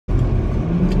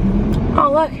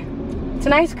Oh look, it's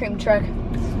an ice cream truck.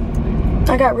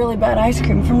 I got really bad ice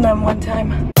cream from them one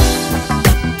time.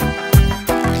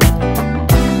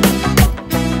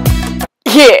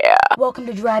 Yeah! Welcome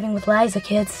to Driving with Liza,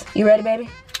 kids. You ready, baby?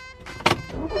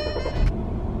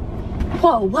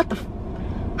 Whoa, what the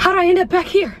how'd I end up back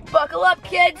here? Buckle up,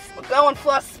 kids. We're going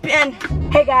for a spin.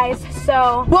 Hey guys,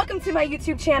 so welcome to my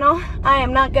YouTube channel. I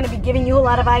am not gonna be giving you a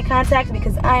lot of eye contact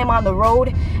because I am on the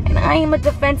road and I am a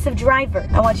defensive driver.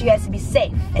 I want you guys to be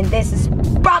safe, and this is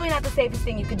probably not the safest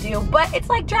thing you could do, but it's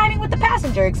like driving with the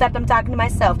passenger, except I'm talking to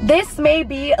myself. This may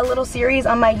be a little series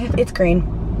on my it's green.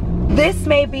 This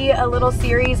may be a little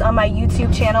series on my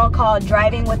YouTube channel called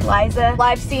Driving with Liza.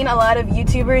 I've seen a lot of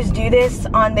YouTubers do this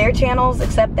on their channels,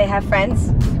 except they have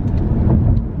friends.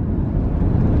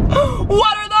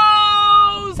 What are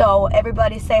those? So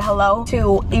everybody say hello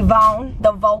to Yvonne,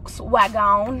 the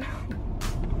Volkswagen.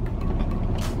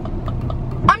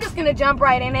 I'm just gonna jump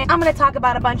right in it. I'm gonna talk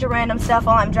about a bunch of random stuff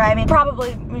while I'm driving.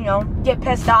 Probably, you know, get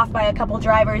pissed off by a couple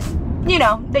drivers. You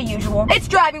know, the usual. It's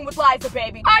Driving with Liza,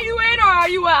 baby. Are you in or are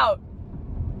you out?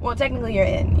 Well, technically you're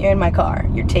in. You're in my car.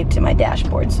 You're taped to my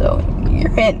dashboard, so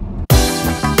you're in.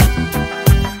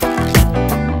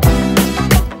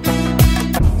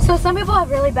 So some people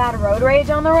have really bad road rage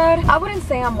on the road. I wouldn't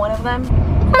say I'm one of them.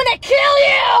 I'm gonna kill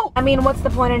you! I mean, what's the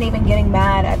point in even getting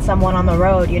mad at someone on the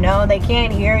road, you know? They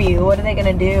can't hear you. What are they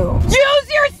gonna do? Use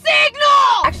your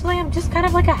signal! Actually, I'm just kind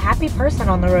of like a happy person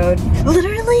on the road.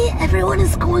 Literally, everyone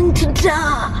is going to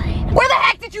die. Where the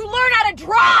heck did you learn how to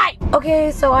drive?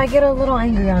 Okay, so I get a little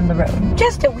angry on the road.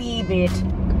 Just a wee bit.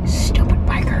 Stupid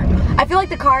biker. I feel like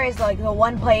the car is like the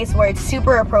one place where it's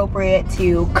super appropriate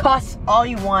to cuss all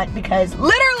you want because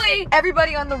literally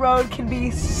everybody on the road can be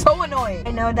so annoying.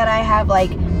 I know that I have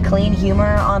like clean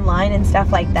humor online and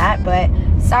stuff like that, but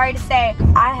sorry to say,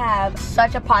 I have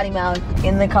such a potty mouth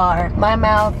in the car. My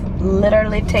mouth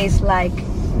literally tastes like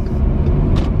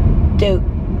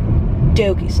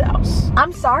dookie sauce.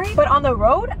 I'm sorry, but on the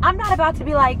road, I'm not about to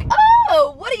be like,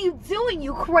 oh, what are you doing,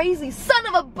 you crazy son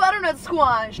of a butternut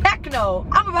squash? Heck no.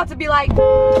 I'm about to be like, you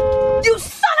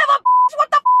son of a bitch,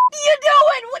 what the f are you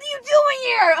doing? What are you doing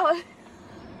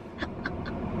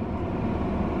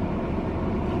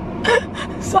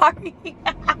here? Sorry.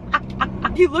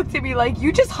 He looked at me like,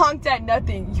 you just honked at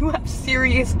nothing. You have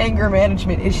serious anger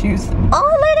management issues.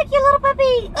 Oh, look at the cute little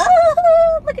puppy.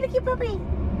 Oh, look at the cute puppy.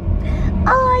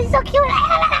 Oh, he's so cute.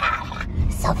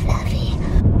 So fluffy.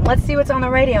 Let's see what's on the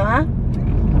radio, huh?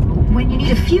 When you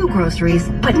need a few groceries,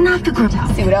 but not the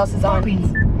groceries. See what else is on.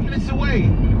 Minutes away.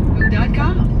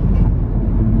 Who.com.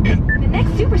 The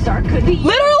next superstar could be.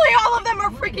 Literally all of them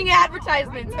are freaking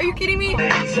advertisements. Are you kidding me?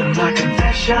 Answer my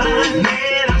confession,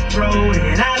 man, I'm thrown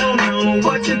and I don't know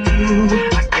what to do.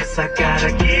 I guess I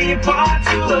gotta give you part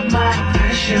two of my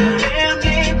confession. Damn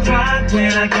near cried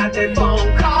when I got that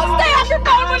phone call. Stay off your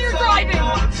phone when you're driving.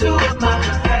 Part two of my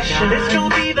confession. It's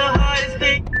gonna be the hardest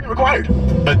thing required.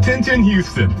 Attention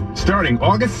Houston, starting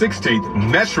August 16th,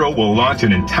 Metro will launch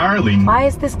an entirely... Why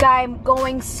is this guy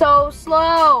going so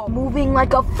slow? Moving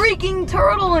like a freaking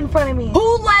turtle in front of me.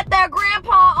 Who let their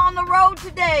grandpa on the road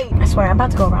today? I swear, I'm about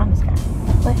to go around this guy.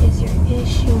 What is your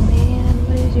issue, man?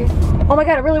 What is your... Oh my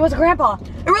god, it really was a grandpa.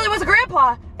 It really was a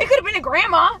grandpa. It could have been a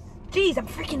grandma. Jeez, I'm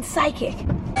freaking psychic.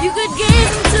 You could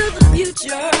gaze into the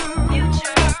future.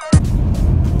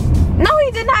 No, he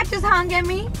did not just honk at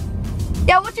me.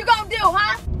 Yeah, what you gonna do,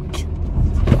 huh?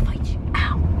 Fight you.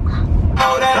 Ow.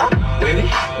 Oh, that with it.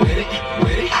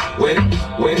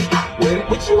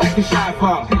 What you acting shy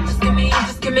for? Just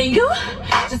give me you.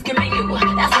 Just give me you.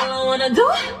 That's all I wanna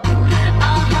do.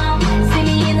 See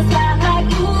me in the spotlight.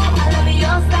 Ooh, I love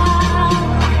your style.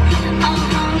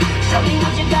 Show me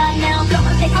what you got now. Come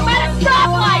on, take a I'm at a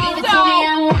stoplight, give it to me,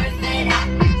 I'm worth it.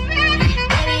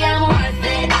 Baby, I'm worth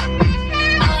it.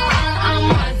 I'm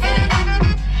worth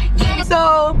it.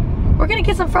 So, we're gonna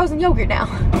get some frozen yogurt now.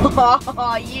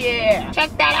 Oh, yeah. Check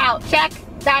that out. Check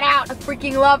that out. I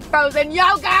freaking love frozen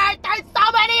yogurt. There's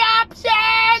so many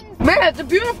options. Man, it's a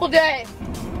beautiful day.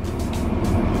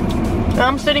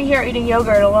 I'm sitting here eating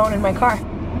yogurt alone in my car.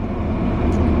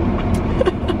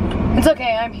 It's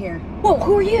okay, I'm here. Whoa,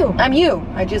 who are you? I'm you.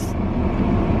 I just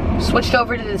switched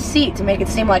over to the seat to make it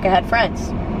seem like I had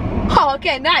friends. Oh,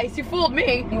 okay, nice. You fooled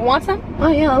me. You want some? Oh,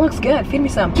 yeah, that looks good. Feed me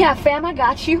some. Yeah, fam, I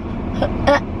got you.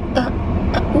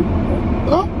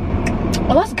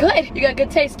 Oh, that's good. You got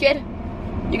good taste, kid.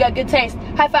 You got good taste.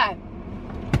 High five.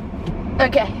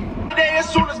 Okay. As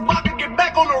soon as I can get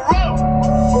back on the road.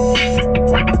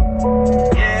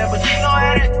 Yeah, but you know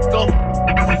how that go.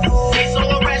 They so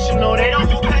irrational, they don't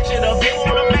patch it up. They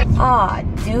wanna make. Aw,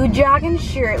 dude jogging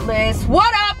shirtless.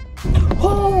 What up?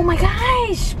 Oh my my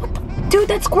gosh. What the? Dude,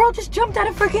 that squirrel just jumped out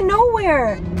of freaking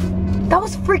nowhere. That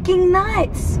was freaking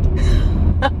nuts.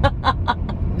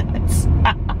 Nuts.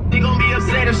 They gonna be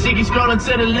upset if she keeps scrolling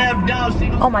to the left, dog.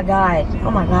 Oh my god.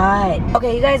 Oh my god.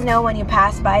 Okay, you guys know when you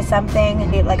pass by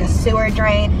something, like a sewer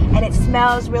drain, and it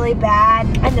smells really bad,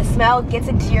 and the smell gets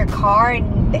into your car,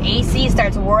 and the AC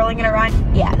starts whirling it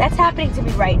around? Yeah, that's happening to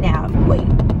me right now. Wait.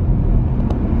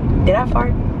 Did I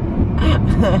fart?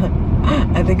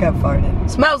 I think I farted.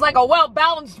 Smells like a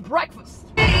well-balanced breakfast.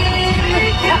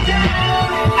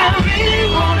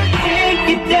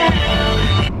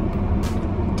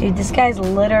 Dude, this guy's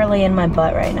literally in my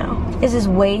butt right now. This is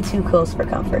way too close for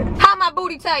comfort. How my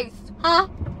booty taste, huh?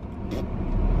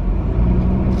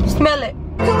 Smell it.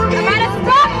 I'm at a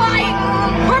stoplight.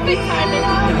 Perfect timing.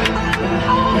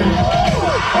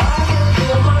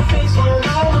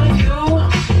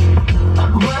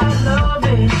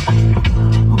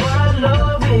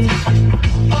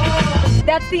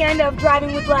 That's the end of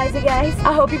Driving with Liza, guys.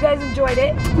 I hope you guys enjoyed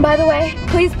it. By the way,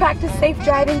 please practice safe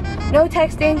driving. No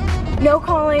texting, no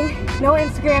calling, no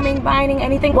Instagramming, binding,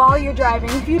 anything while you're driving.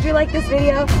 If you do like this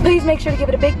video, please make sure to give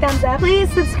it a big thumbs up. Please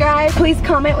subscribe. Please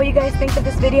comment what you guys think of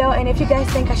this video, and if you guys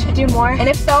think I should do more. And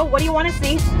if so, what do you want to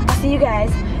see? I'll see you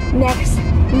guys next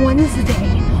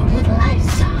Wednesday with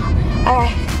Liza.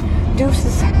 Alright,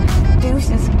 deuces.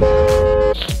 Deuces.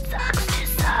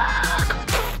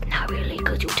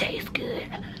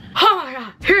 Oh my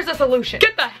god, here's a solution.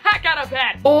 Get the heck out of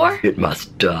bed. Or it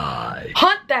must die.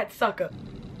 Hunt that sucker.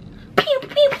 Pew,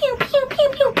 pew, pew, pew, pew,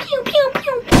 pew, pew, pew,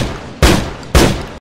 pew.